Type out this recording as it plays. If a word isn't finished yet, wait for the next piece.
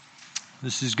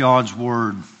This is God's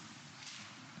word.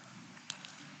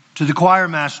 To the choir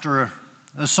master,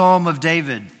 a psalm of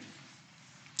David.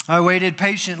 I waited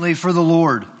patiently for the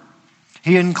Lord.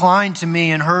 He inclined to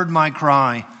me and heard my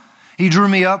cry. He drew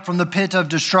me up from the pit of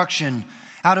destruction,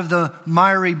 out of the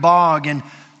miry bog, and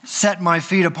set my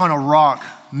feet upon a rock,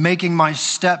 making my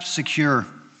steps secure.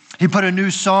 He put a new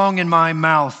song in my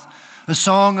mouth, a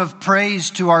song of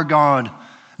praise to our God.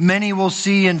 Many will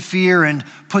see and fear and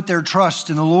put their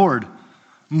trust in the Lord.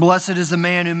 Blessed is the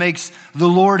man who makes the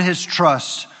Lord his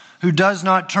trust, who does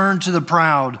not turn to the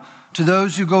proud, to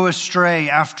those who go astray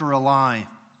after a lie.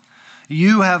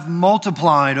 You have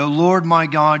multiplied, O Lord my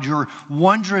God, your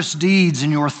wondrous deeds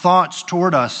and your thoughts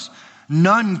toward us.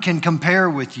 None can compare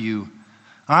with you.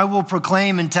 I will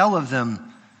proclaim and tell of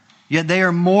them, yet they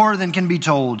are more than can be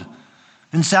told.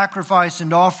 In sacrifice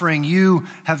and offering you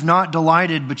have not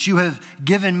delighted, but you have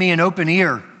given me an open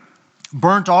ear.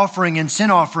 Burnt offering and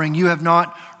sin offering you have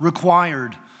not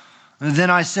required. And then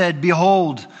I said,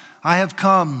 Behold, I have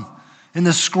come. In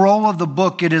the scroll of the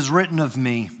book it is written of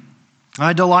me.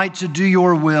 I delight to do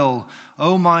your will.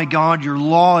 O my God, your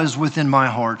law is within my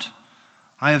heart.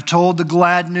 I have told the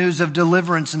glad news of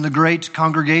deliverance in the great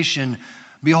congregation.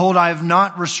 Behold, I have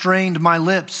not restrained my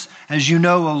lips, as you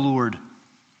know, O Lord.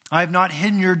 I have not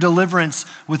hidden your deliverance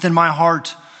within my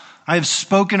heart. I have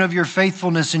spoken of your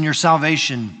faithfulness and your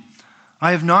salvation.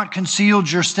 I have not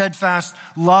concealed your steadfast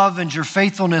love and your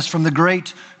faithfulness from the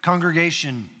great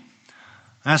congregation.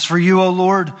 As for you, O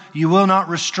Lord, you will not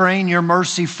restrain your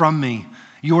mercy from me.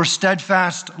 Your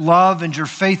steadfast love and your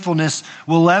faithfulness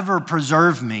will ever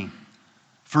preserve me.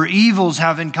 For evils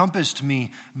have encompassed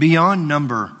me beyond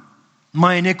number.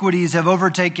 My iniquities have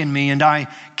overtaken me, and I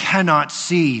cannot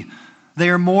see. They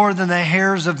are more than the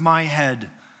hairs of my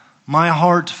head. My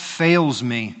heart fails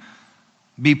me.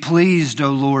 Be pleased, O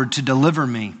Lord, to deliver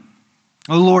me.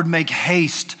 O Lord, make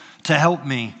haste to help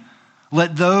me.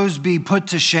 Let those be put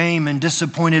to shame and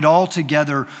disappointed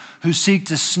altogether who seek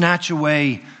to snatch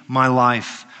away my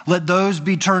life. Let those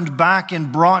be turned back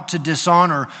and brought to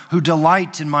dishonor who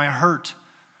delight in my hurt.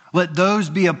 Let those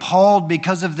be appalled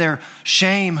because of their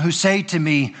shame who say to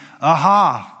me,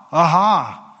 Aha,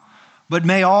 aha. But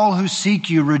may all who seek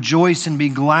you rejoice and be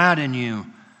glad in you.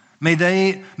 May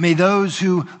those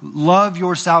who love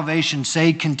your salvation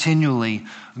say continually,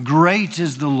 Great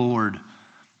is the Lord.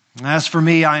 As for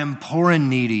me, I am poor and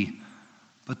needy,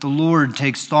 but the Lord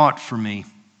takes thought for me.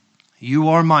 You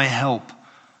are my help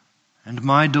and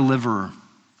my deliverer.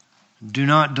 Do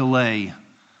not delay,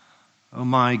 O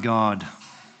my God.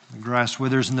 The grass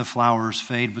withers and the flowers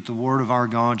fade, but the word of our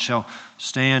God shall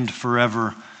stand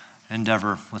forever and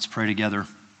ever. Let's pray together.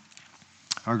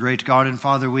 Our great God and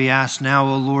Father, we ask now,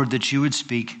 O Lord, that you would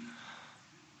speak,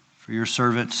 for your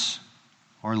servants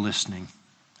are listening.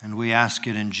 And we ask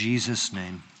it in Jesus'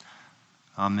 name.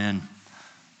 Amen.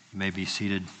 You may be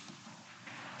seated.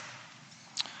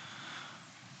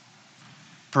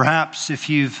 Perhaps if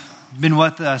you've been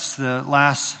with us the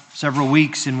last several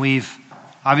weeks, and we've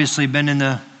obviously been in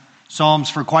the Psalms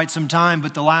for quite some time,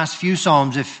 but the last few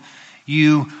Psalms, if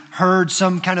you heard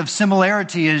some kind of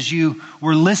similarity as you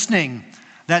were listening,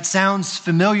 that sounds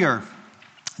familiar.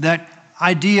 That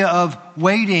idea of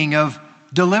waiting, of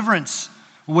deliverance.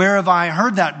 Where have I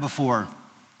heard that before?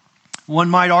 One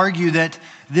might argue that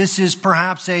this is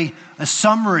perhaps a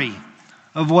summary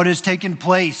of what has taken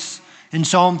place in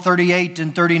Psalm 38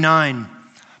 and 39.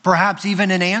 Perhaps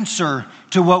even an answer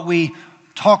to what we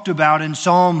talked about in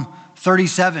Psalm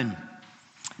 37.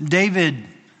 David,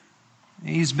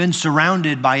 he's been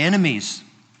surrounded by enemies,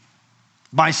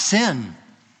 by sin.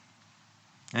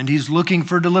 And he's looking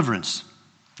for deliverance.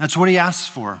 That's what he asks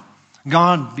for.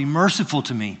 God, be merciful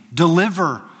to me.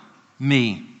 Deliver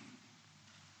me.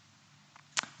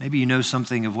 Maybe you know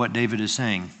something of what David is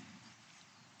saying.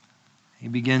 He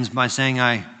begins by saying,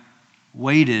 I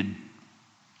waited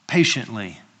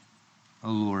patiently,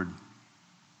 O Lord.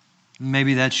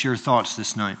 Maybe that's your thoughts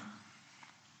this night.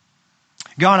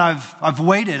 God, I've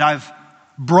waited. I've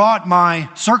brought my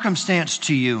circumstance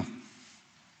to you.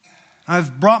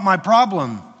 I've brought my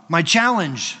problem, my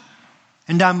challenge,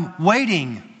 and I'm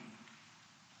waiting.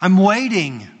 I'm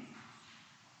waiting,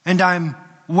 and I'm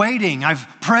waiting. I've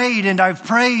prayed, and I've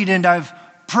prayed, and I've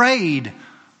prayed.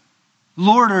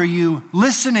 Lord, are you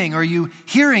listening? Are you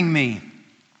hearing me?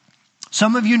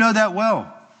 Some of you know that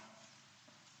well.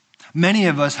 Many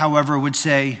of us, however, would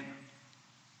say,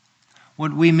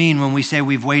 what we mean when we say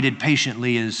we've waited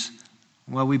patiently is,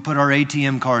 well, we put our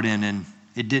ATM card in and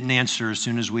it didn't answer as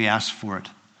soon as we asked for it.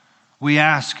 We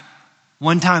ask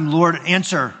one time, Lord,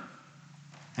 answer.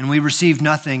 And we receive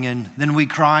nothing. And then we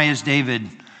cry as David,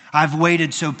 I've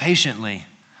waited so patiently.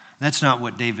 That's not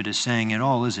what David is saying at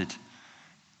all, is it?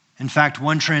 In fact,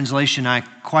 one translation, I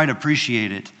quite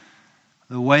appreciate it.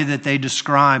 The way that they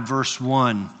describe verse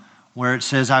 1, where it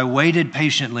says, I waited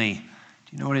patiently. Do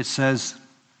you know what it says?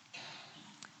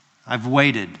 I've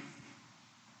waited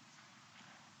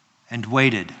and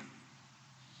waited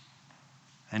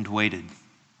and waited.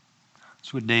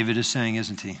 That's what David is saying,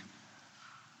 isn't he?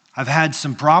 I've had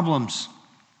some problems.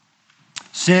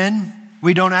 Sin,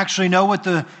 we don't actually know what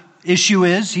the issue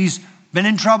is. He's been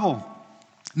in trouble.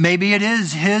 Maybe it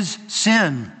is his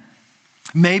sin.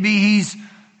 Maybe he's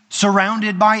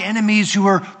surrounded by enemies who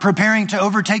are preparing to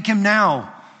overtake him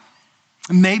now.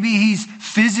 Maybe he's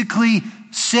physically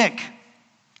sick.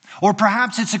 Or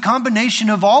perhaps it's a combination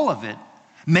of all of it.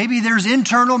 Maybe there's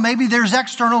internal, maybe there's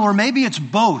external, or maybe it's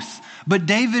both. But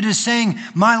David is saying,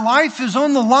 my life is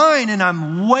on the line and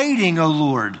I'm waiting, O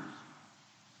Lord.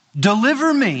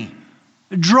 Deliver me.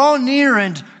 Draw near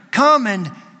and come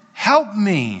and help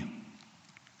me.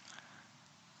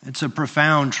 It's a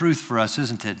profound truth for us,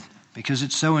 isn't it? Because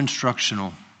it's so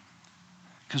instructional.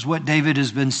 Because what David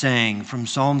has been saying from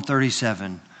Psalm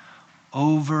 37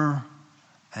 over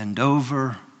and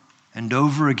over and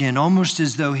over again, almost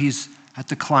as though he's at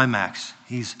the climax.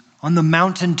 He's on the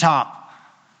mountaintop.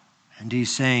 And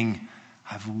he's saying,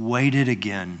 I've waited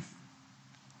again.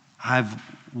 I've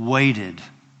waited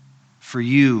for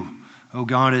you, oh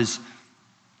God, as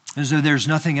though there's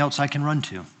nothing else I can run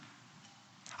to.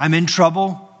 I'm in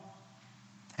trouble,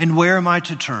 and where am I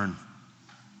to turn?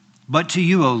 But to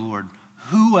you, O Lord.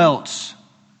 Who else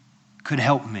could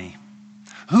help me?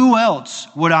 Who else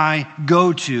would I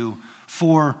go to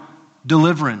for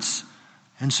deliverance?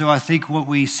 And so I think what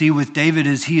we see with David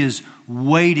is he is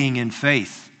waiting in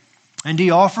faith. And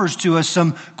he offers to us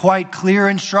some quite clear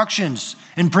instructions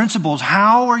and principles.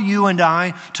 How are you and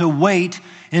I to wait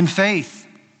in faith?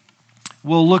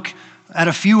 We'll look at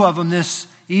a few of them this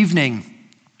evening.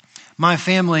 My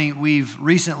family, we've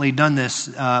recently done this.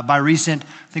 By recent,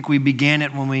 I think we began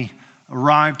it when we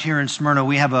arrived here in Smyrna.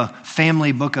 We have a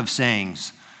family book of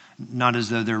sayings. Not as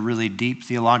though they're really deep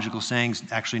theological sayings.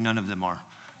 Actually, none of them are.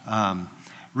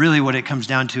 Really what it comes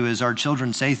down to is our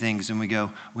children say things and we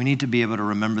go, we need to be able to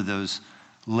remember those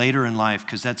later in life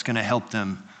because that's going to help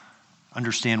them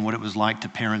understand what it was like to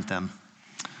parent them.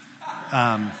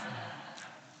 On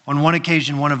one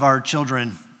occasion, one of our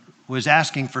children was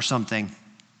asking for something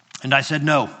and I said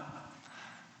no.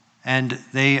 And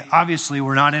they obviously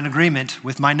were not in agreement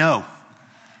with my no.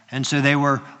 And so they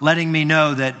were letting me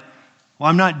know that, well,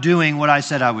 I'm not doing what I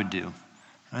said I would do.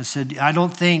 And I said, I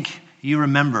don't think you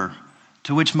remember.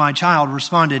 To which my child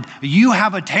responded, you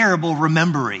have a terrible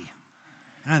remembery.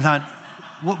 And I thought,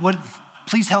 what?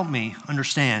 Please help me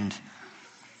understand.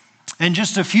 And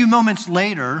just a few moments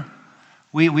later,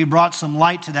 we brought some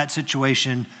light to that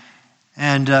situation.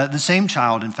 And the same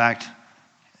child, in fact,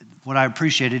 what I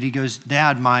appreciated, he goes,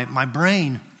 Dad, my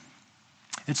brain,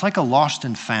 it's like a lost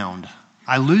and found.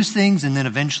 I lose things and then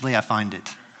eventually I find it,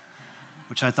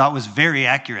 which I thought was very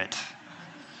accurate.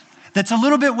 That's a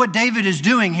little bit what David is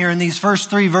doing here in these first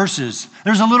 3 verses.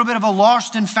 There's a little bit of a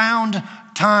lost and found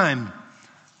time.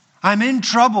 I'm in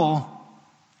trouble.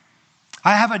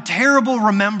 I have a terrible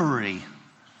remembery.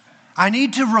 I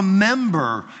need to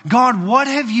remember, God, what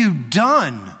have you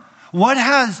done? What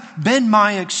has been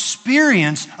my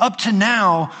experience up to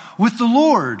now with the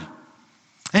Lord?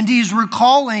 And he's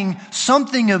recalling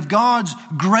something of God's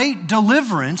great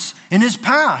deliverance in his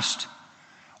past.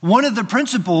 One of the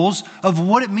principles of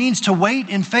what it means to wait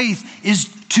in faith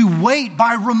is to wait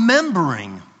by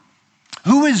remembering.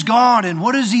 Who is God and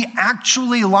what is he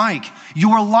actually like?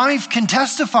 Your life can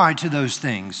testify to those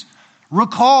things.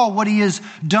 Recall what he has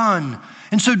done.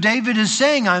 And so David is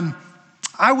saying,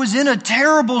 I was in a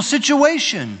terrible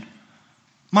situation.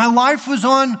 My life was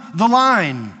on the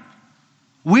line.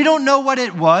 We don't know what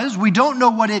it was. We don't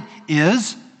know what it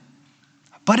is.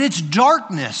 But it's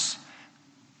darkness.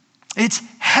 It's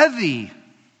heavy.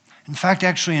 In fact,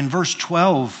 actually in verse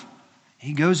 12,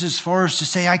 he goes as far as to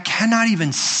say, I cannot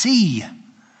even see.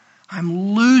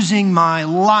 I'm losing my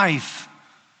life.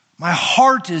 My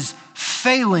heart is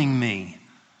failing me.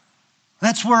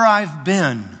 That's where I've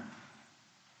been.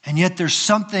 And yet there's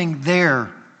something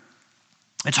there.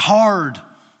 It's hard.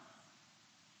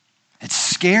 It's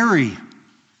scary.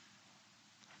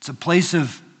 It's a place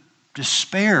of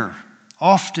despair,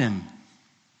 often.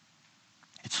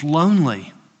 It's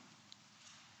lonely.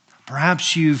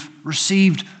 Perhaps you've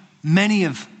received many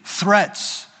of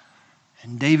threats.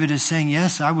 And David is saying,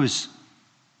 yes, I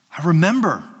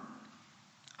remember.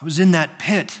 I was in that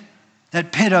pit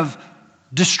of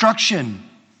destruction.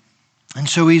 And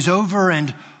so he's over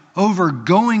and over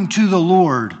going to the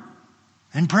Lord.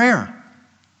 and prayer.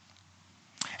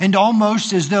 And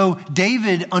almost as though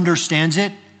David understands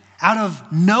it, out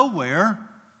of nowhere,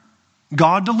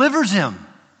 God delivers him.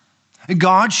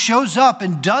 God shows up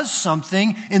and does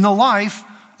something in the life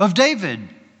of David.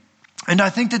 And I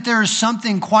think that there is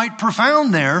something quite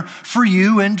profound there for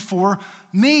you and for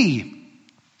me.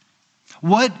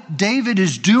 What David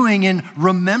is doing in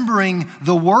remembering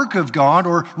the work of God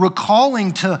or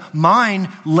recalling to mind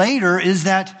later is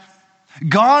that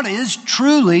God is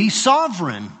truly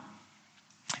sovereign.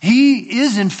 He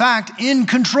is, in fact, in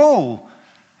control.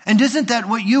 And isn't that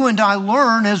what you and I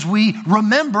learn as we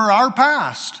remember our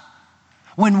past?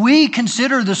 When we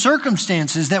consider the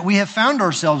circumstances that we have found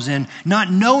ourselves in,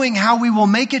 not knowing how we will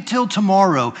make it till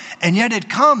tomorrow, and yet it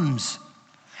comes.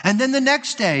 And then the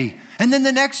next day, and then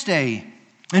the next day.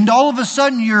 And all of a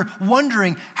sudden you're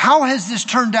wondering, how has this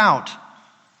turned out?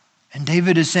 And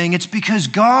David is saying it's because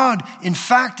God, in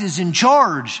fact, is in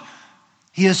charge.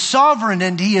 He is sovereign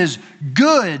and He is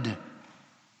good.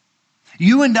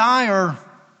 You and I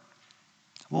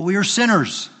we are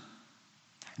sinners.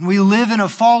 And we live in a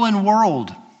fallen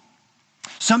world.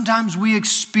 Sometimes we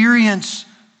experience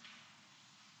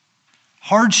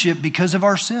hardship because of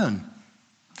our sin.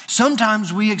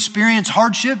 Sometimes we experience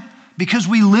hardship because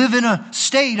we live in a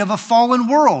state of a fallen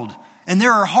world. And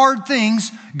there are hard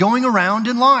things going around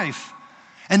in life.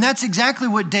 And that's exactly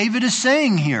what David is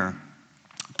saying here.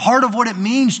 Part of what it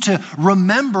means to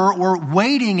remember or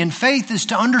waiting in faith is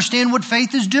to understand what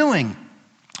faith is doing.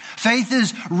 Faith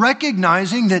is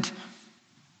recognizing that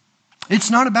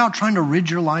it's not about trying to rid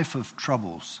your life of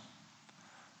troubles.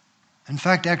 In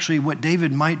fact, actually, what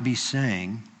David might be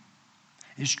saying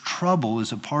is trouble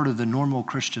is a part of the normal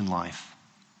Christian life.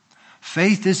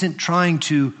 Faith isn't trying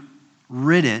to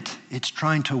rid it, it's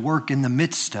trying to work in the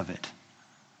midst of it.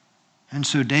 And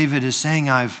so David is saying,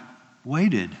 I've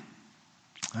waited,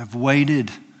 and I've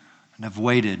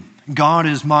waited. God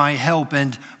is my help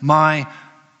and my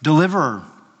deliverer.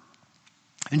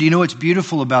 And do you know what's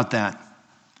beautiful about that?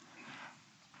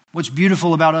 What's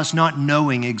beautiful about us not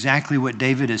knowing exactly what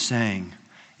David is saying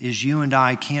is you and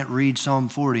I can't read Psalm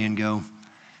 40 and go,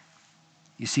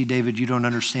 you see, David, you don't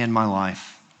understand my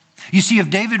life. You see, if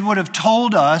David would have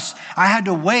told us I had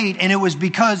to wait and it was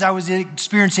because I was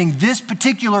experiencing this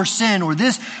particular sin or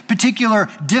this particular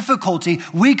difficulty,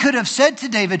 we could have said to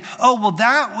David, oh, well,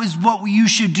 that was what you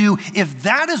should do if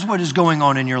that is what is going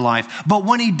on in your life. But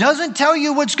when he doesn't tell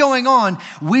you what's going on,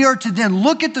 we are to then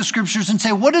look at the scriptures and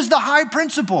say, what is the high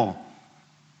principle?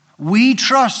 We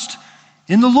trust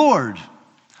in the Lord.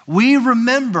 We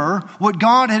remember what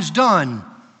God has done.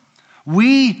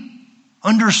 We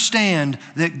understand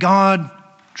that God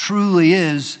truly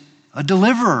is a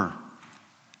deliverer.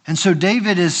 And so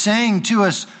David is saying to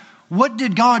us, what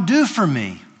did God do for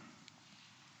me?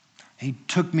 He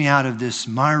took me out of this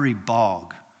miry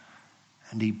bog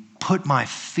and He put my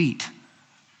feet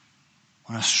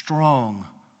on a strong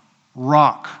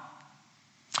rock.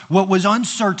 What was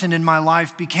uncertain in my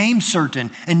life became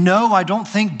certain. And no, I don't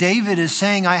think David is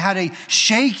saying I had a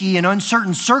shaky and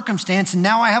uncertain circumstance and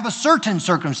now I have a certain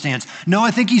circumstance. No,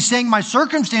 I think he's saying my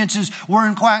circumstances were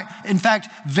in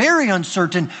fact very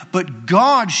uncertain, but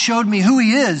God showed me who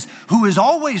He is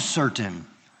always certain.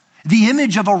 The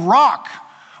image of a rock.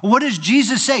 What does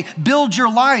Jesus say? Build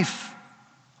your life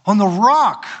on the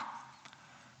rock.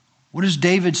 What is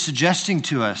David suggesting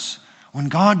to us? When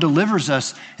God delivers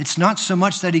us, it's not so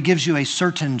much that He gives you a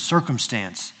certain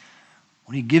circumstance.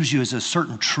 What He gives you is a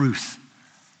certain truth.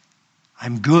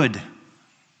 I'm good.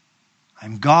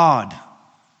 I'm God.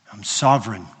 I'm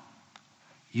sovereign.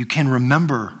 You can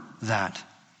remember that.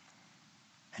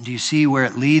 And do you see where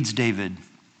it leads David?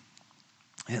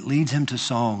 It leads him to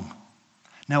song.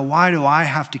 Now, why do I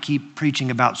have to keep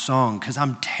preaching about song? Because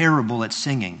I'm terrible at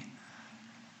singing.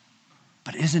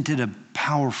 But isn't it a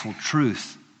powerful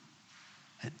truth?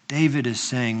 That David is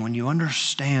saying, when you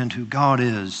understand who God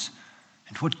is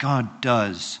and what God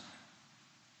does,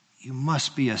 you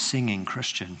must be a singing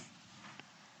Christian.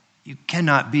 You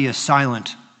cannot be a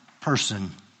silent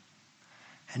person.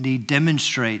 And he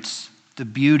demonstrates the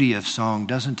beauty of song,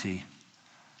 doesn't he?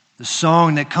 The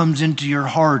song that comes into your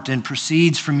heart and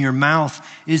proceeds from your mouth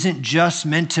isn't just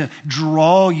meant to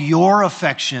draw your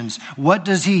affections. What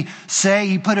does he say?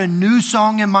 He put a new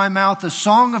song in my mouth, a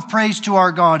song of praise to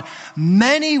our God.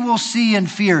 Many will see and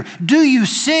fear. Do you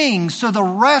sing so the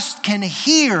rest can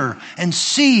hear and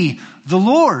see the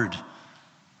Lord?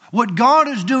 What God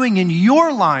is doing in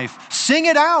your life, sing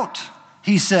it out,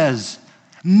 he says.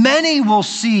 Many will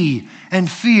see and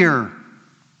fear.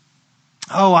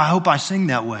 Oh, I hope I sing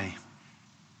that way.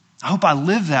 I hope I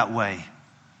live that way.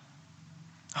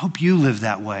 I hope you live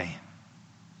that way.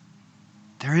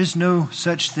 There is no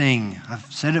such thing. I've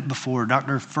said it before.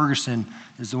 Dr. Ferguson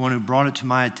is the one who brought it to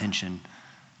my attention.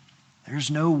 There's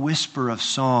no whisper of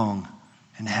song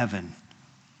in heaven.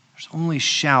 There's only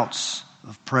shouts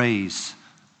of praise.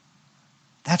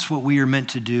 That's what we are meant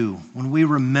to do. When we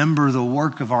remember the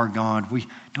work of our God, we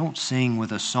don't sing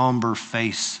with a somber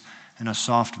face and a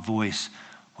soft voice.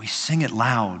 We sing it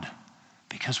loud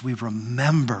because we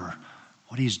remember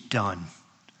what he's done.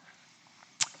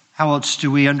 How else do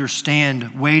we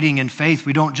understand waiting in faith?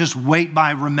 We don't just wait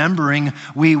by remembering,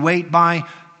 we wait by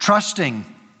trusting.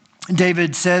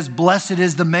 David says, "Blessed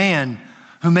is the man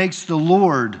who makes the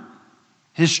Lord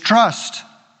his trust."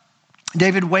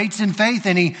 David waits in faith,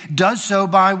 and he does so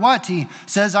by what? He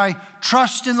says, "I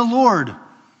trust in the Lord."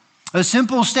 A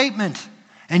simple statement,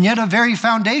 and yet a very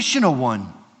foundational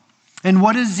one. And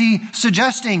what is he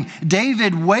suggesting?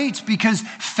 David waits because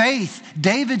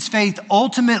David's faith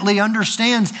ultimately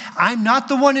understands, I'm not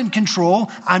the one in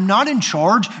control. I'm not in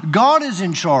charge. God is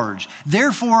in charge.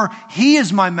 Therefore, he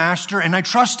is my master, and I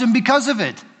trust him because of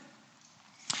it.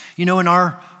 You know, in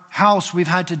our house, we've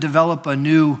had to develop a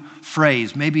new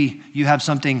phrase. Maybe you have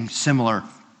something similar.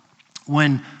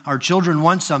 When our children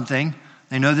want something,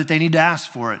 they know that they need to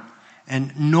ask for it.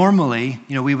 And normally,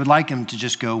 we would like them to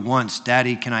just go once,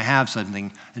 "Daddy, can I have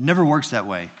something?" It never works that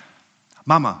way.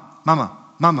 Mama, mama,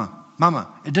 mama, mama.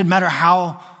 It doesn't matter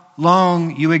how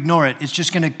long you ignore it. It's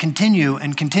just going to continue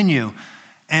and continue.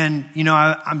 And,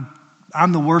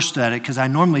 I'm the worst at it because I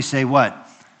normally say what?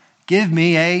 "Give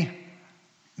me a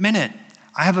minute."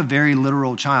 I have a very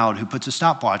literal child who puts a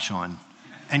stopwatch on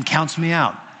and counts me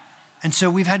out. And so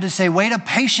we've had to say, "Wait a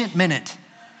patient minute."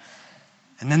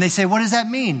 And then they say, "What does that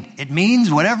mean?" It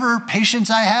means whatever patience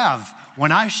I have.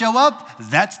 When I show up,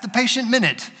 that's the patient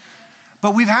minute.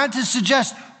 But we've had to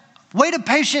suggest, wait a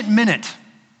patient minute.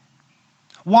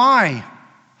 Why?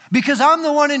 Because I'm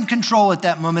the one in control at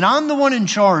that moment. I'm the one in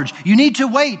charge. You need to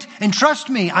wait and trust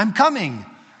me. I'm coming.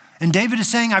 And David is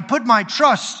saying, I put my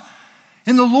trust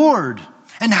in the Lord.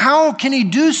 And how can he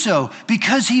do so?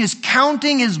 Because he is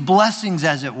counting his blessings,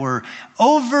 as it were.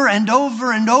 Over and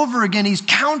over and over again, he's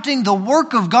counting the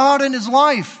work of God in his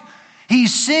life.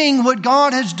 He's seeing what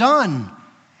God has done.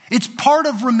 It's part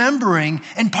of remembering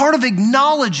and part of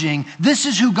acknowledging this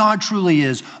is who God truly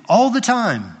is all the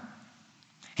time.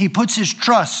 He puts his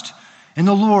trust in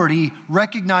the Lord. He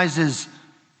recognizes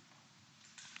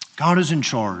God is in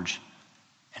charge.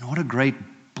 And what a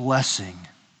great blessing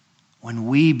when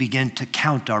we begin to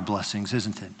count our blessings,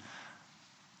 isn't it?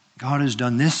 God has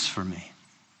done this for me.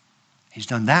 He's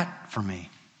done that for me.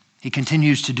 He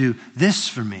continues to do this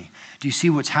for me. Do you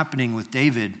see what's happening with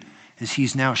David as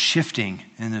he's now shifting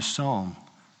in this psalm?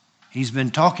 He's been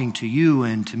talking to you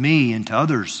and to me and to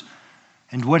others.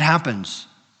 And what happens?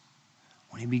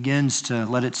 When he begins to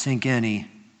let it sink in, he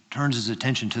turns his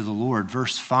attention to the Lord.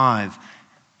 Verse 5,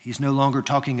 he's no longer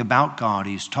talking about God,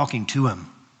 he's talking to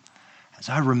him. As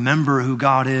I remember who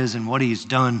God is and what he's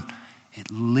done,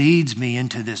 it leads me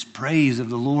into this praise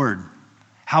of the Lord.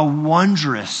 How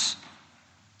wondrous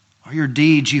are your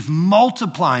deeds. You've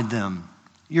multiplied them.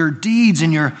 Your deeds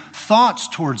and your thoughts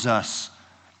towards us.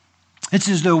 It's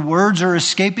as though words are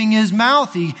escaping his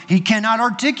mouth. He cannot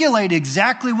articulate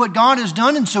exactly what God has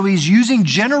done, and so he's using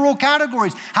general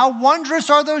categories. How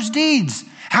wondrous are those deeds?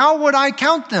 How would I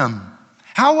count them?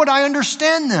 How would I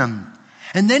understand them?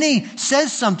 And then he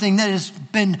says something that has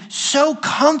been so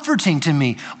comforting to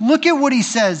me. Look at what he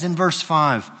says in verse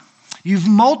 5. You've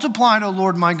multiplied, O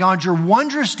Lord my God, your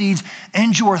wondrous deeds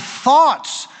and your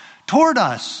thoughts toward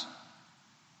us.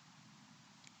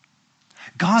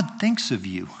 God thinks of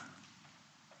you.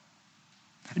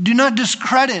 Do not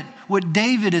discredit what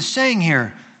David is saying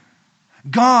here.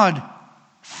 God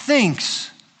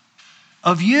thinks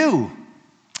of you.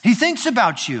 He thinks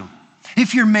about you.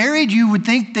 If you're married, you would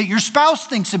think that your spouse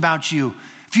thinks about you.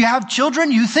 If you have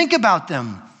children, you think about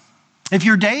them. If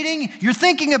you're dating, you're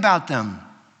thinking about them.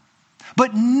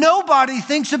 But nobody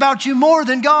thinks about you more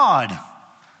than God.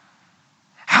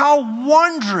 How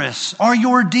wondrous are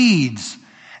your deeds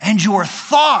and your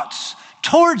thoughts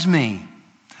towards me.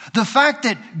 The fact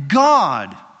that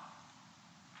God,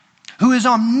 who is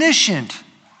omniscient,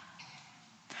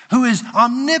 who is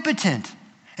omnipotent,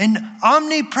 and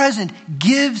omnipresent,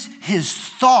 gives his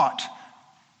thought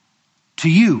to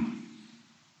you,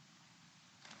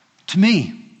 to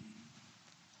me.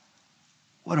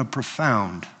 What a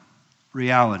profound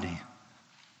reality.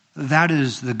 That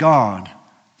is the God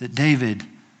that David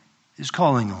is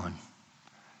calling on.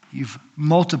 You've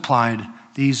multiplied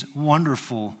these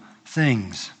wonderful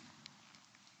things.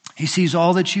 He sees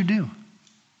all that you do.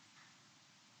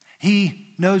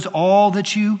 He knows all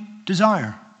that you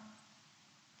desire.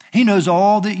 He knows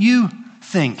all that you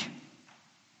think.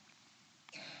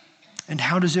 And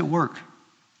how does it work?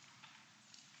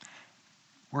 It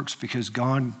works because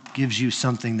God gives you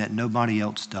something that nobody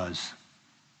else does.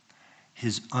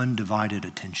 His undivided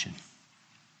attention.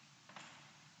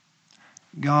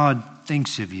 God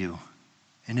thinks of you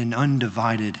in an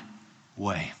undivided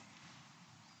way.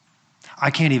 I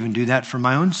can't even do that for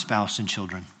my own spouse and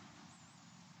children.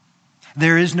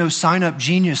 There is no sign-up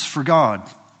genius for God.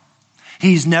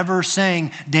 He's never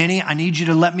saying, Danny, I need you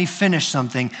to let me finish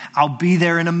something. I'll be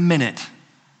there in a minute.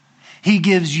 He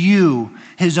gives you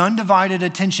his undivided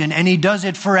attention, and he does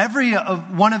it for every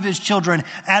one of his children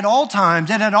at all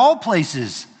times and at all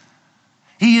places.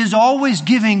 He is always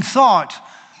giving thought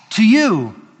to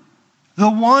you, the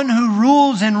one who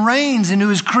rules and reigns and who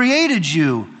has created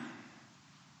you.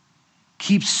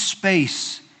 Keeps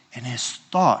space in his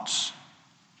thoughts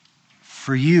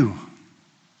for you.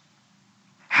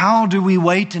 How do we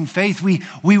wait in faith? We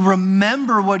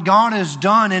remember what God has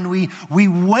done, and we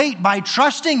wait by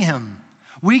trusting him.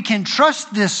 We can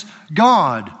trust this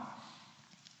God.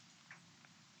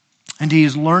 And he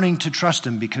is learning to trust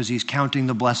him because he's counting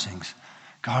the blessings.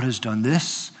 God has done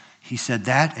this, he said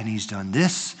that, and he's done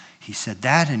this. He said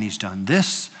that, and he's done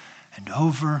this, and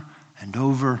over and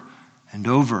over and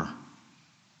over.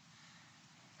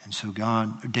 And so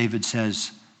David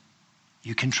says,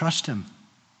 you can trust him.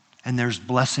 And there's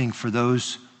blessing for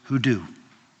those who do.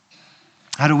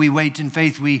 How do we wait in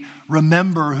faith? We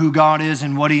remember who God is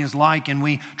and what he is like, and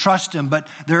we trust him. But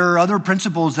there are other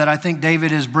principles that I think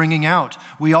David is bringing out.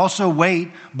 We also wait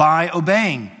by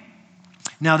obeying.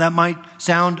 Now that might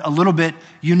sound a little bit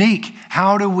unique.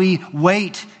 How do we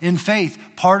wait in faith?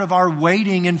 Part of our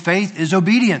waiting in faith is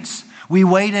obedience. We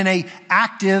wait in an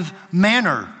active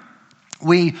manner.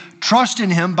 We trust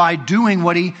in him by doing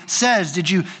what he says. Did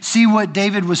you see what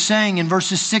David was saying in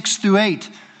verses 6 through 8?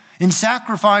 In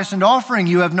sacrifice and offering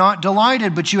you have not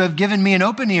delighted, but you have given me an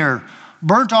open ear.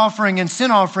 Burnt offering and sin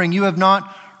offering you have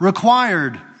not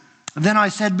required. Then I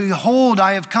said, behold,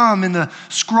 I have come. In the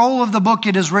scroll of the book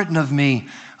it is written of me.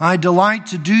 I delight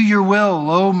to do your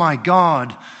will, O my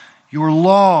God. Your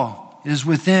law is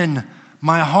within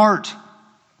my heart.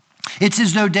 It's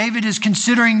as though David is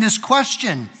considering this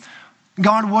question.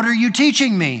 God, what are you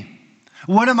teaching me?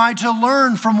 What am I to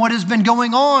learn from what has been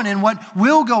going on and what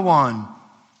will go on?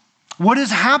 What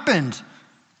has happened?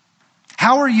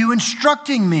 How are you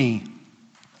instructing me?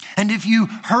 And if you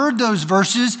heard those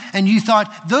verses and you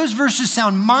thought, those verses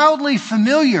sound mildly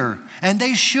familiar, and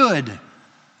they should,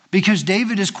 because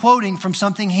David is quoting from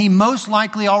something he most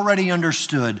likely already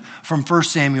understood from 1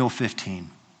 Samuel 15.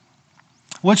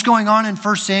 What's going on in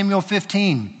 1 Samuel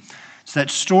 15? It's that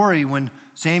story when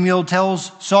Samuel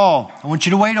tells Saul, I want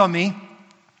you to wait on me,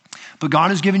 but God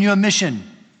has given you a mission.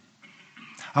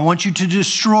 I want you to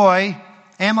destroy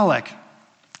Amalek.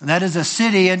 And that is a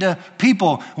city and a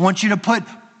people. I want you to put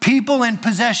people in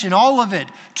possession, all of it,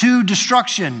 to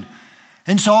destruction.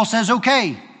 And Saul says,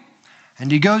 okay.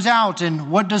 And he goes out,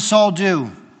 and what does Saul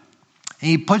do?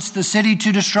 He puts the city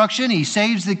to destruction. He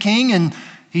saves the king, and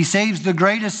he saves the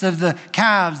greatest of the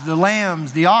calves, the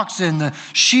lambs, the oxen, the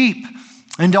sheep,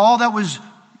 and all that was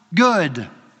good.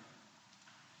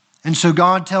 And so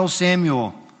God tells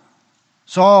Samuel,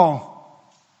 Saul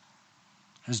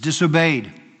has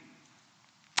disobeyed.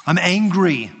 I'm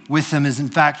angry with him is in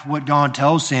fact what God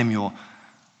tells Samuel.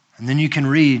 And then you can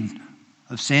read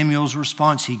of Samuel's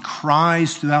response. He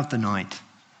cries throughout the night.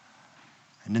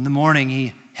 And in the morning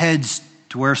he heads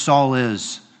to where Saul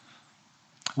is.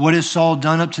 What has Saul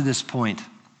done up to this point?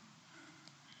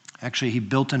 Actually, he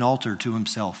built an altar to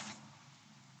himself,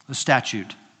 a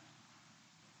statute.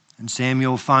 And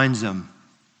Samuel finds him.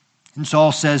 And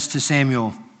Saul says to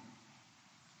Samuel,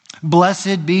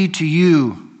 blessed be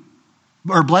you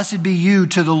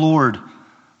to the Lord.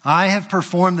 I have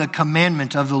performed the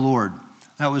commandment of the Lord.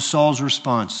 That was Saul's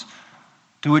response.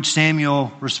 To which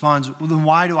Samuel responds, well, then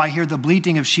why do I hear the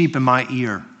bleating of sheep in my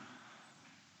ear?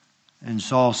 And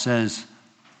Saul says,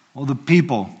 well, the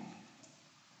people,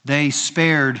 they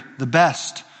spared the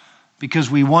best because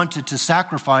we wanted to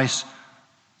sacrifice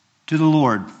to the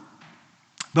Lord.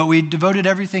 But we devoted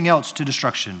everything else to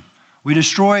destruction. We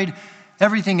destroyed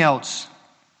everything else.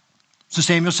 So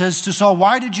Samuel says to Saul,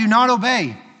 why did you not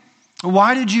obey?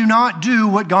 Why did you not do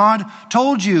what God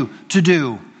told you to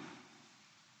do?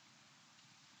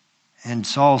 And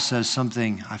Saul says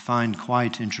something I find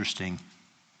quite interesting.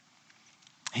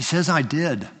 He says, I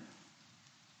did.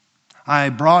 I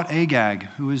brought Agag,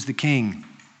 who is the king,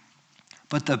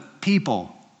 but the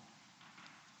people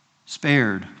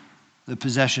spared the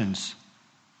possessions.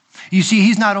 You see,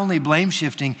 he's not only blame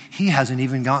shifting, he hasn't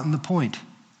even gotten the point.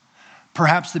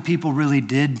 Perhaps the people really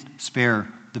did spare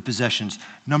the possessions.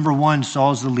 Number one,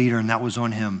 Saul's the leader, and that was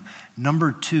on him.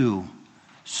 Number two,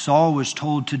 Saul was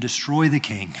told to destroy the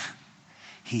king.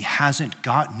 He hasn't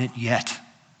gotten it yet.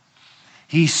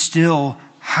 He still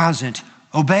hasn't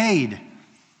obeyed.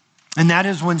 And that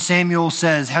is when Samuel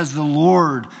says, has the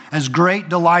Lord as great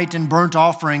delight in burnt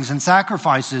offerings and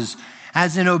sacrifices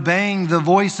as in obeying the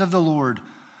voice of the Lord?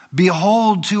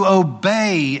 Behold, to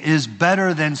obey is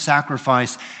better than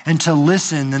sacrifice, and to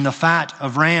listen than the fat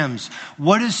of rams.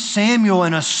 What is Samuel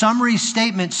in a summary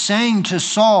statement saying to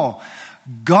Saul?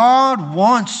 God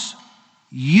wants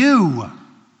you.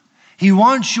 He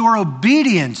wants your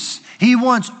obedience. He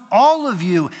wants all of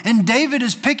you. And David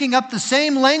is picking up the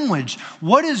same language.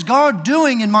 What is God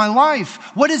doing in my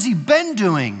life? What has he been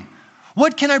doing?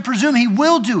 What can I presume he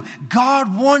will do?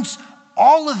 God wants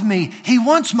all of me. He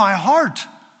wants my heart.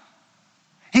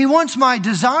 He wants my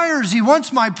desires. He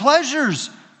wants my pleasures.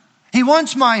 He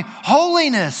wants my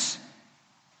holiness.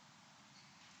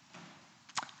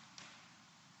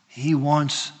 He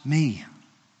wants me.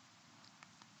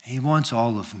 He wants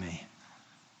all of me.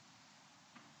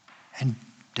 And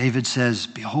David says,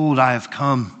 behold, I have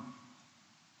come.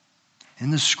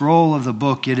 In the scroll of the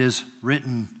book, it is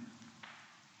written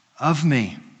of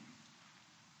me.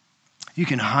 You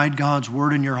can hide God's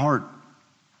word in your heart.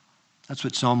 That's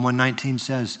what Psalm 119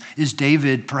 says. Is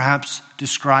David perhaps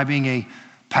describing a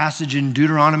passage in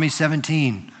Deuteronomy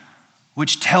 17,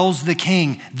 which tells the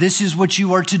king, this is what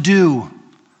you are to do.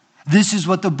 This is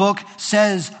what the book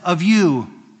says of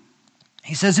you.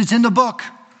 He says it's in the book.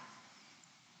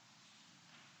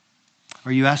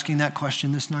 Are you asking that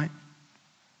question this night?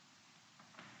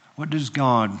 What does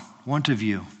God want of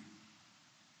you?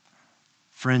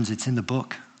 Friends, it's in the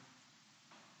book.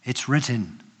 It's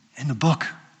written in the book.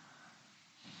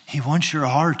 He wants your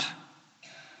heart.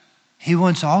 He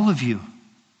wants all of you.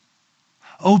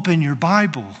 Open your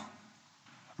Bible.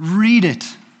 Read it.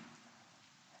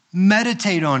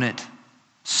 Meditate on it.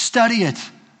 Study it.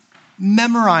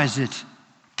 Memorize it.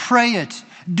 Pray it.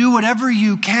 Do whatever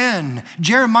you can.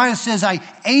 Jeremiah says, I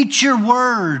ate your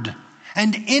word,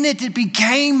 and in it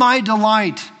became my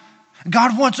delight.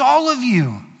 God wants all of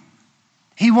you.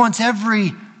 He wants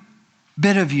every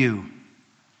bit of you.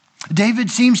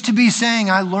 David seems to be saying,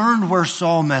 I learned where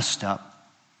Saul messed up.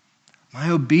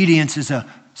 My obedience is a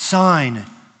sign.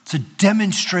 It's a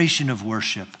demonstration of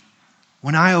worship.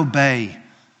 When I obey,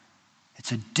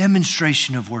 it's a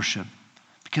demonstration of worship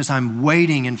because I'm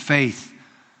waiting in faith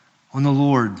on the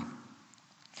Lord.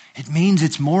 It means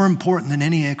it's more important than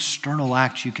any external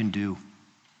act you can do.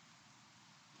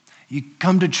 You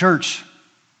come to church,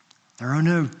 there are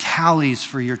no tallies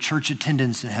for your church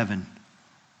attendance in heaven.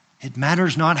 It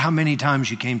matters not how many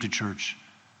times you came to church.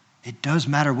 It does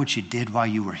matter what you did while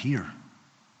you were here.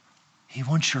 He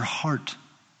wants your heart.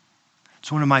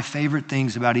 It's one of my favorite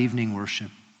things about evening worship.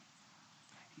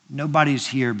 Nobody's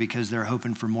here because they're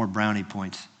hoping for more brownie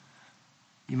points.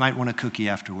 You might want a cookie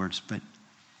afterwards, but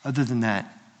other than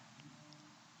that,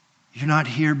 you're not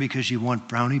here because you want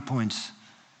brownie points.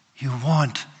 You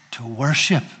want to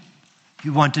worship.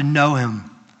 You want to know him.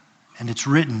 And it's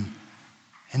written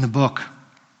in the book.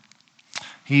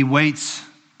 He waits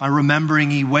by remembering,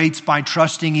 he waits by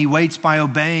trusting, he waits by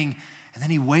obeying, and then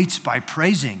he waits by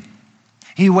praising.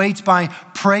 He waits by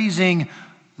praising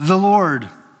the Lord.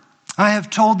 I have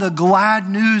told the glad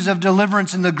news of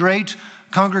deliverance in the great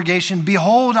congregation.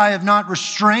 Behold, I have not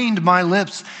restrained my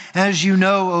lips, as you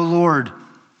know, O Lord.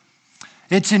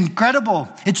 It's incredible.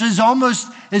 It's almost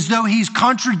as though he's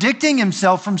contradicting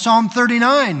himself from Psalm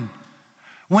 39.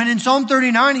 When in Psalm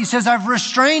 39, he says, I've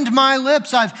restrained my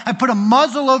lips. I've put a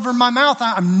muzzle over my mouth.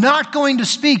 I'm not going to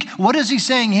speak. What is he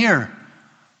saying here?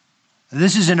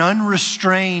 This is an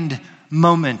unrestrained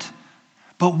moment.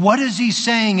 But what is he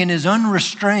saying in his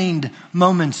unrestrained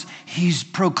moments? He's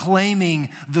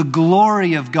proclaiming the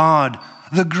glory of God,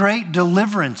 the great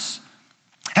deliverance.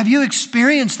 Have you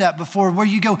experienced that before where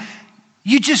you go,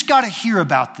 you just got to hear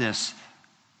about this.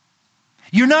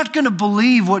 You're not going to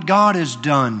believe what God has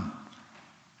done.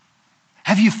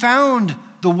 Have you found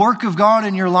the work of God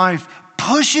in your life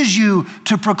pushes you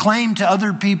to proclaim to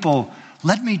other people,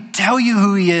 let me tell you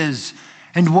who he is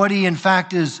and what he in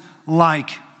fact is like.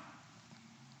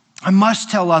 I must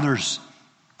tell others.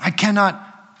 I cannot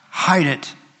hide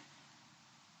it.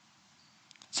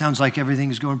 Sounds like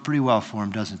everything's going pretty well for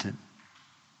him, doesn't it?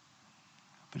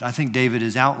 But I think David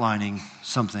is outlining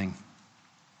something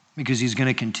because he's going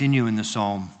to continue in the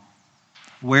psalm.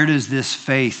 Where does this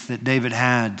faith that David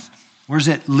had, where does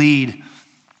it lead?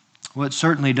 Well, it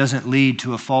certainly doesn't lead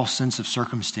to a false sense of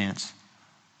circumstance,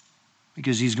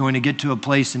 because he's going to get to a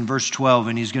place in verse 12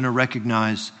 and he's going to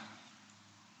recognize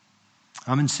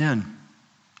I'm in sin.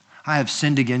 I have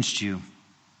sinned against you.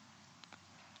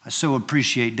 I so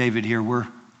appreciate David here. We're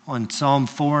on Psalm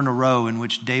 4 in a row in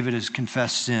which David has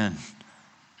confessed sin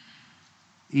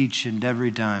each and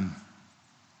every time.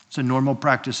 It's a normal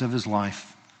practice of his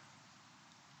life.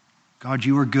 God,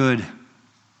 you are good,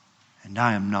 and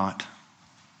I am not.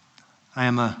 I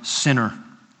am a sinner.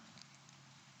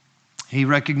 He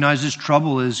recognizes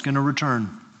trouble is going to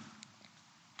return.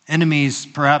 Enemies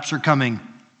perhaps are coming.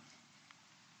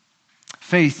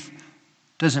 Faith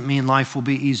doesn't mean life will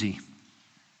be easy.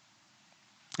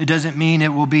 It doesn't mean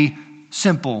it will be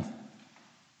simple.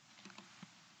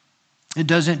 It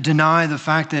doesn't deny the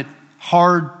fact that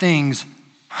hard things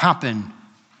happen.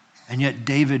 And yet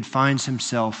David finds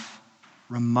himself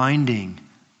reminding,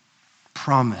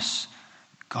 promise,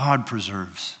 God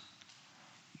preserves.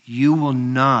 You will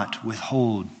not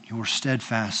withhold your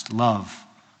steadfast love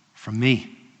from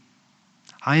me.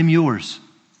 I am yours.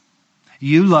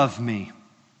 You love me.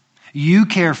 You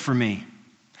care for me.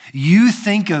 You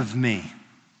think of me.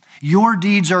 Your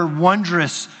deeds are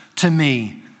wondrous to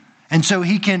me. And so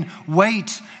he can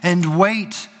wait and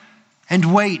wait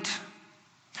and wait.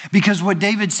 Because what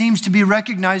David seems to be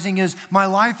recognizing is my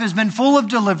life has been full of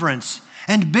deliverance.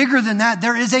 And bigger than that,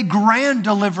 there is a grand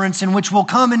deliverance in which will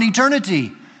come in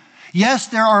eternity. Yes,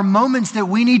 there are moments that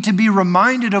we need to be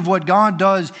reminded of what God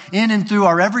does in and through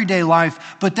our everyday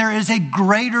life, but there is a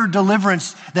greater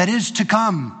deliverance that is to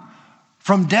come.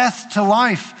 From death to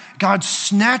life, God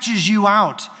snatches you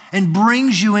out and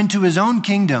brings you into his own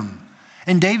kingdom.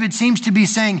 And David seems to be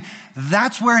saying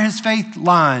that's where his faith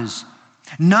lies.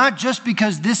 Not just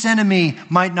because this enemy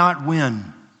might not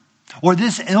win, or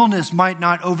this illness might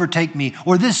not overtake me,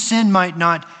 or this sin might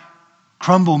not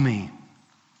crumble me.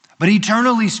 But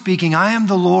eternally speaking, I am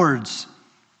the Lord's.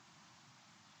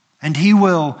 And he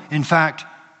will, in fact,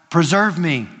 preserve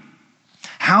me.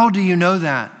 How do you know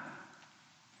that?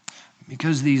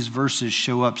 Because these verses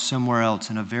show up somewhere else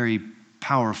in a very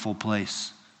powerful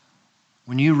place.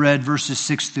 When you read verses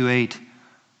 6 through 8,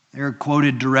 they're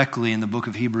quoted directly in the book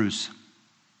of Hebrews.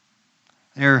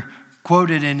 They're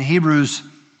quoted in Hebrews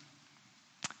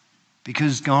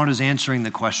because God is answering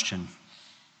the question.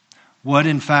 What,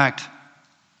 in fact,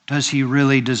 does he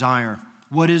really desire?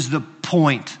 What is the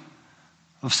point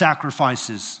of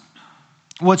sacrifices?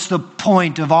 What's the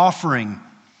point of offering?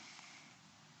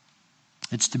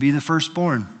 It's to be the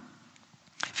firstborn.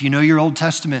 If you know your Old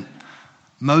Testament,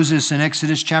 Moses in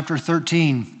Exodus chapter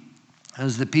 13,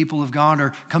 as the people of God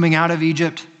are coming out of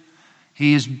Egypt,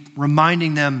 he is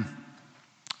reminding them,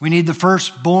 we need the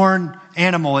firstborn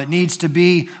animal. It needs to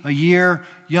be a year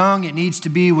young. It needs to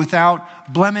be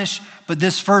without blemish. But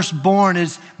this firstborn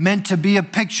is meant to be a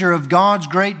picture of God's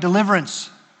great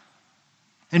deliverance.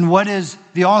 And what is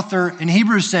the author in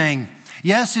Hebrews saying?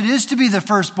 Yes, it is to be the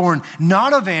firstborn,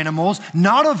 not of animals,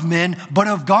 not of men, but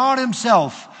of God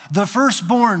himself. The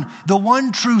firstborn, the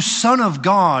one true Son of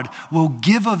God, will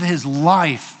give of his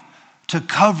life to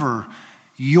cover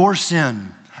your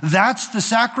sin. That's the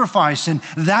sacrifice, and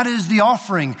that is the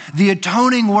offering, the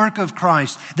atoning work of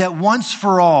Christ that once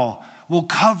for all will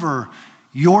cover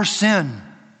your sin,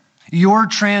 your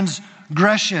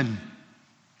transgression.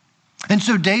 And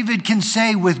so David can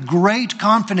say with great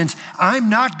confidence, I'm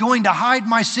not going to hide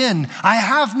my sin. I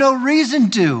have no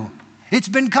reason to. It's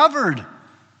been covered.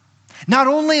 Not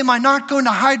only am I not going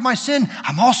to hide my sin,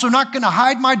 I'm also not going to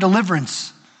hide my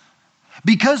deliverance.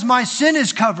 Because my sin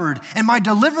is covered and my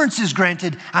deliverance is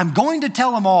granted, I'm going to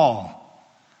tell them all.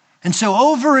 And so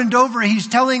over and over, he's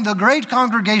telling the great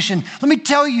congregation, let me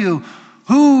tell you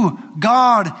who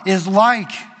God is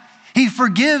like. He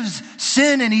forgives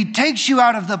sin and he takes you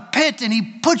out of the pit and he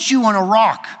puts you on a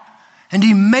rock and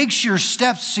he makes your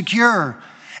steps secure.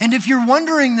 And if you're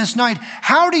wondering this night,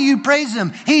 how do you praise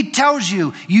him? He tells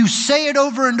you, you say it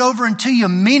over and over until you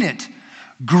mean it.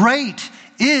 Great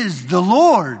is the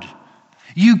Lord.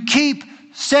 You keep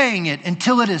saying it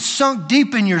until it is sunk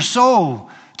deep in your soul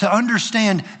to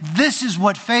understand this is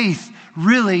what faith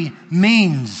really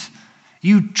means.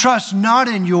 You trust not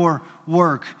in your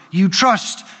work. You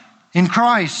trust in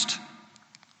Christ.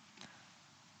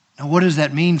 Now, what does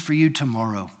that mean for you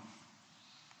tomorrow?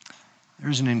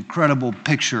 There's an incredible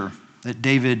picture that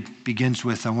David begins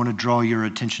with. I want to draw your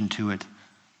attention to it.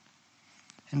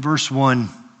 In verse 1,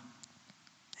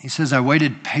 he says, I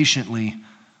waited patiently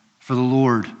for the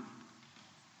Lord.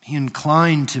 He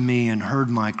inclined to me and heard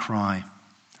my cry.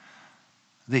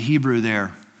 The Hebrew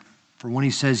there, for when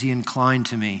he says he inclined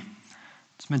to me,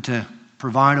 it's meant to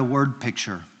provide a word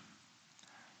picture.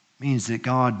 It means that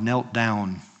God knelt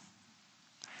down.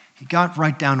 He got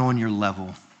right down on your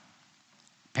level.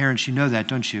 Parents, you know that,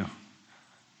 don't you?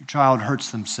 Your child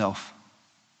hurts themselves.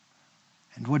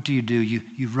 And what do?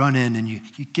 You run in and you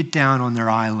get down on their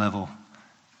eye level.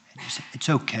 And you say, it's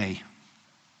okay.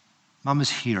 Mama's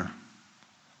here.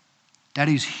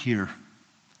 Daddy's here.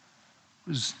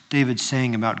 What is David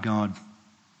saying about God?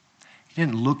 He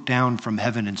didn't look down from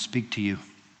heaven and speak to you.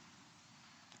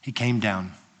 He came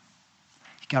down.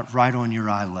 He got right on your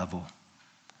eye level.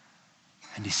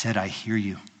 And he said, I hear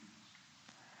you.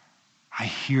 I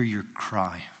hear your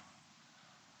cry.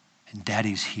 And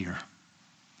Daddy's here.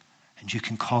 And you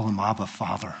can call him Abba,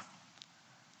 Father.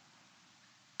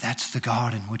 That's the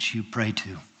God in which you pray to.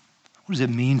 What does it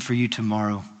mean for you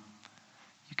tomorrow?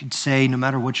 You can say, no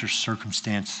matter what your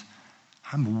circumstance,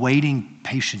 I'm waiting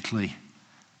patiently.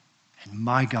 And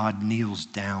my God kneels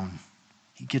down.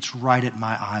 He gets right at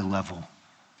my eye level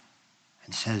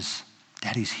and says,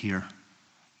 Daddy's here.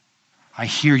 I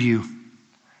hear you.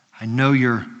 I know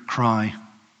your cry.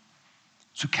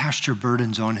 So cast your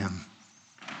burdens on him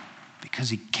because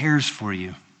he cares for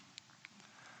you.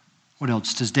 What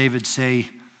else does David say?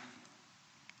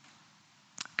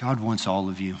 God wants all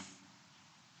of you.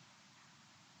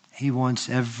 He wants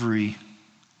every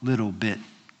little bit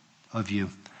of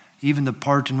you. Even the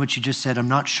part in which you just said, I'm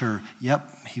not sure.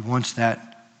 Yep, he wants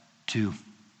that too.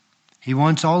 He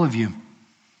wants all of you.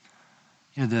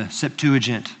 You know, the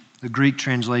Septuagint, the Greek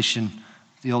translation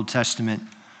of the Old Testament,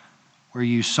 where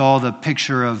you saw the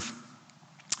picture of,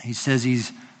 he says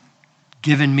he's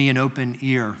given me an open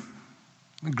ear.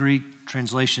 The Greek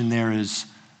translation there is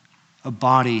a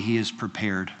body he has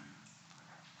prepared.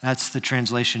 That's the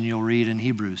translation you'll read in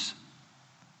Hebrews.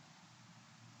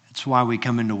 It's why we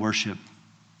come into worship.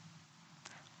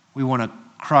 We want a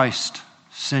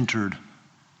Christ-centered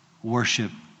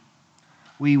worship.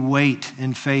 We wait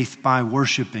in faith by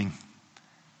worshiping,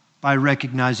 by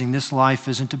recognizing this life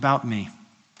isn't about me.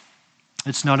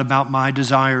 It's not about my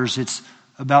desires, it's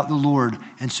about the Lord.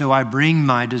 And so I bring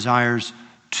my desires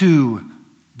to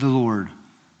the Lord.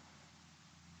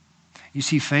 You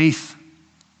see, faith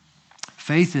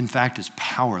in fact is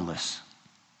powerless.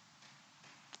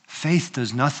 Faith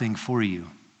does nothing for you,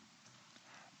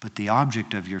 but the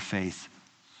object of your faith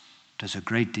does a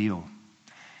great deal.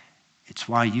 It's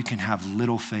why you can have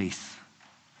little faith,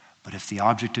 but if the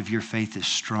object of your faith is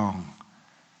strong,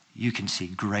 you can see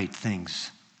great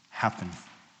things happen.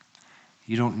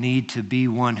 You don't need to be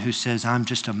one who says, I'm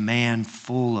just a man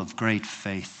full of great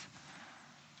faith.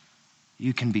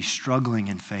 You can be struggling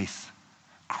in faith,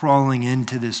 crawling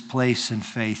into this place in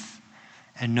faith,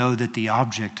 and know that the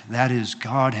object, that is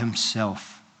God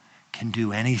himself, can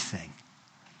do anything.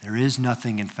 There is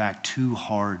nothing, in fact, too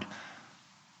hard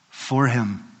for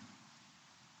him.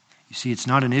 You see, it's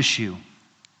not an issue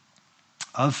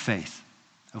of faith,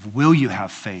 of will you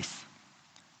have faith.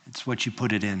 It's what you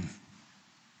put it in.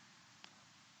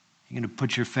 You're going to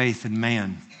put your faith in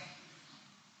man.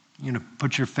 You're going to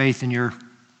put your faith in your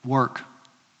work.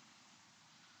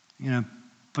 You're going to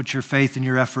put your faith in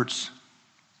your efforts.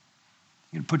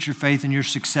 You're going to put your faith in your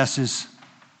successes.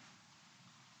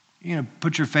 You're going to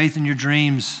put your faith in your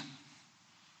dreams.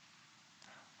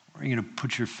 Or you're going to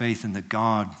put your faith in the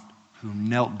God who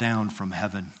knelt down from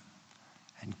heaven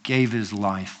and gave his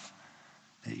life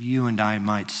that you and I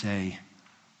might say,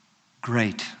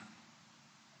 great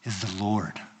is the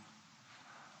Lord.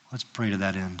 Let's pray to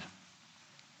that end.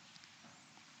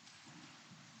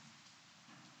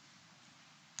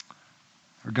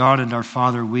 Our God and our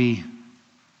Father, we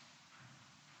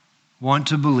want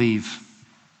to believe.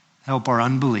 Help our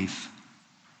unbelief.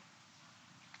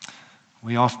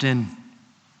 We often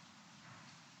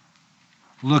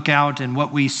look out and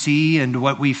what we see and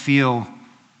what we feel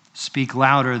speak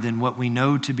louder than what we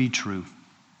know to be true.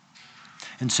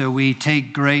 And so we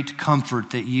take great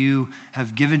comfort that you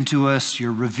have given to us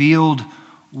your revealed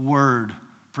word,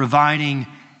 providing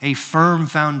a firm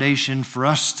foundation for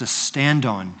us to stand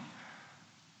on,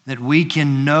 that we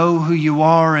can know who you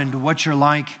are and what you're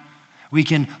like. We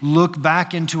can look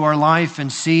back into our life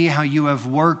and see how you have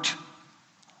worked.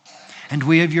 And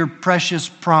we have your precious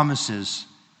promises.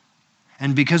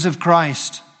 And because of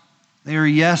Christ, they are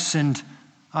yes and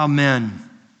amen.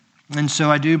 And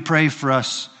so I do pray for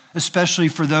us, especially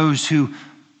for those who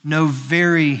know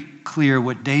very clear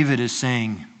what David is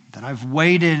saying, that I've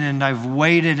waited and I've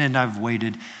waited and I've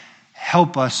waited.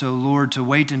 Help us, O Lord, to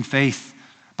wait in faith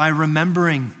by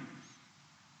remembering,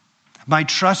 by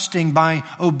trusting, by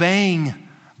obeying,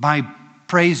 by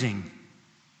praising,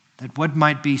 that what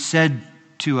might be said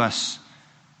to us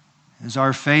as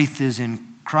our faith is in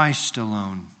Christ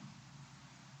alone.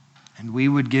 And we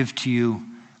would give to you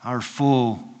our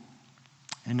full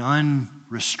and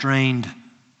unrestrained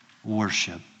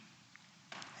worship.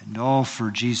 And all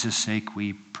for Jesus' sake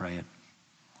we pray it.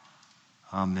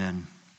 Amen.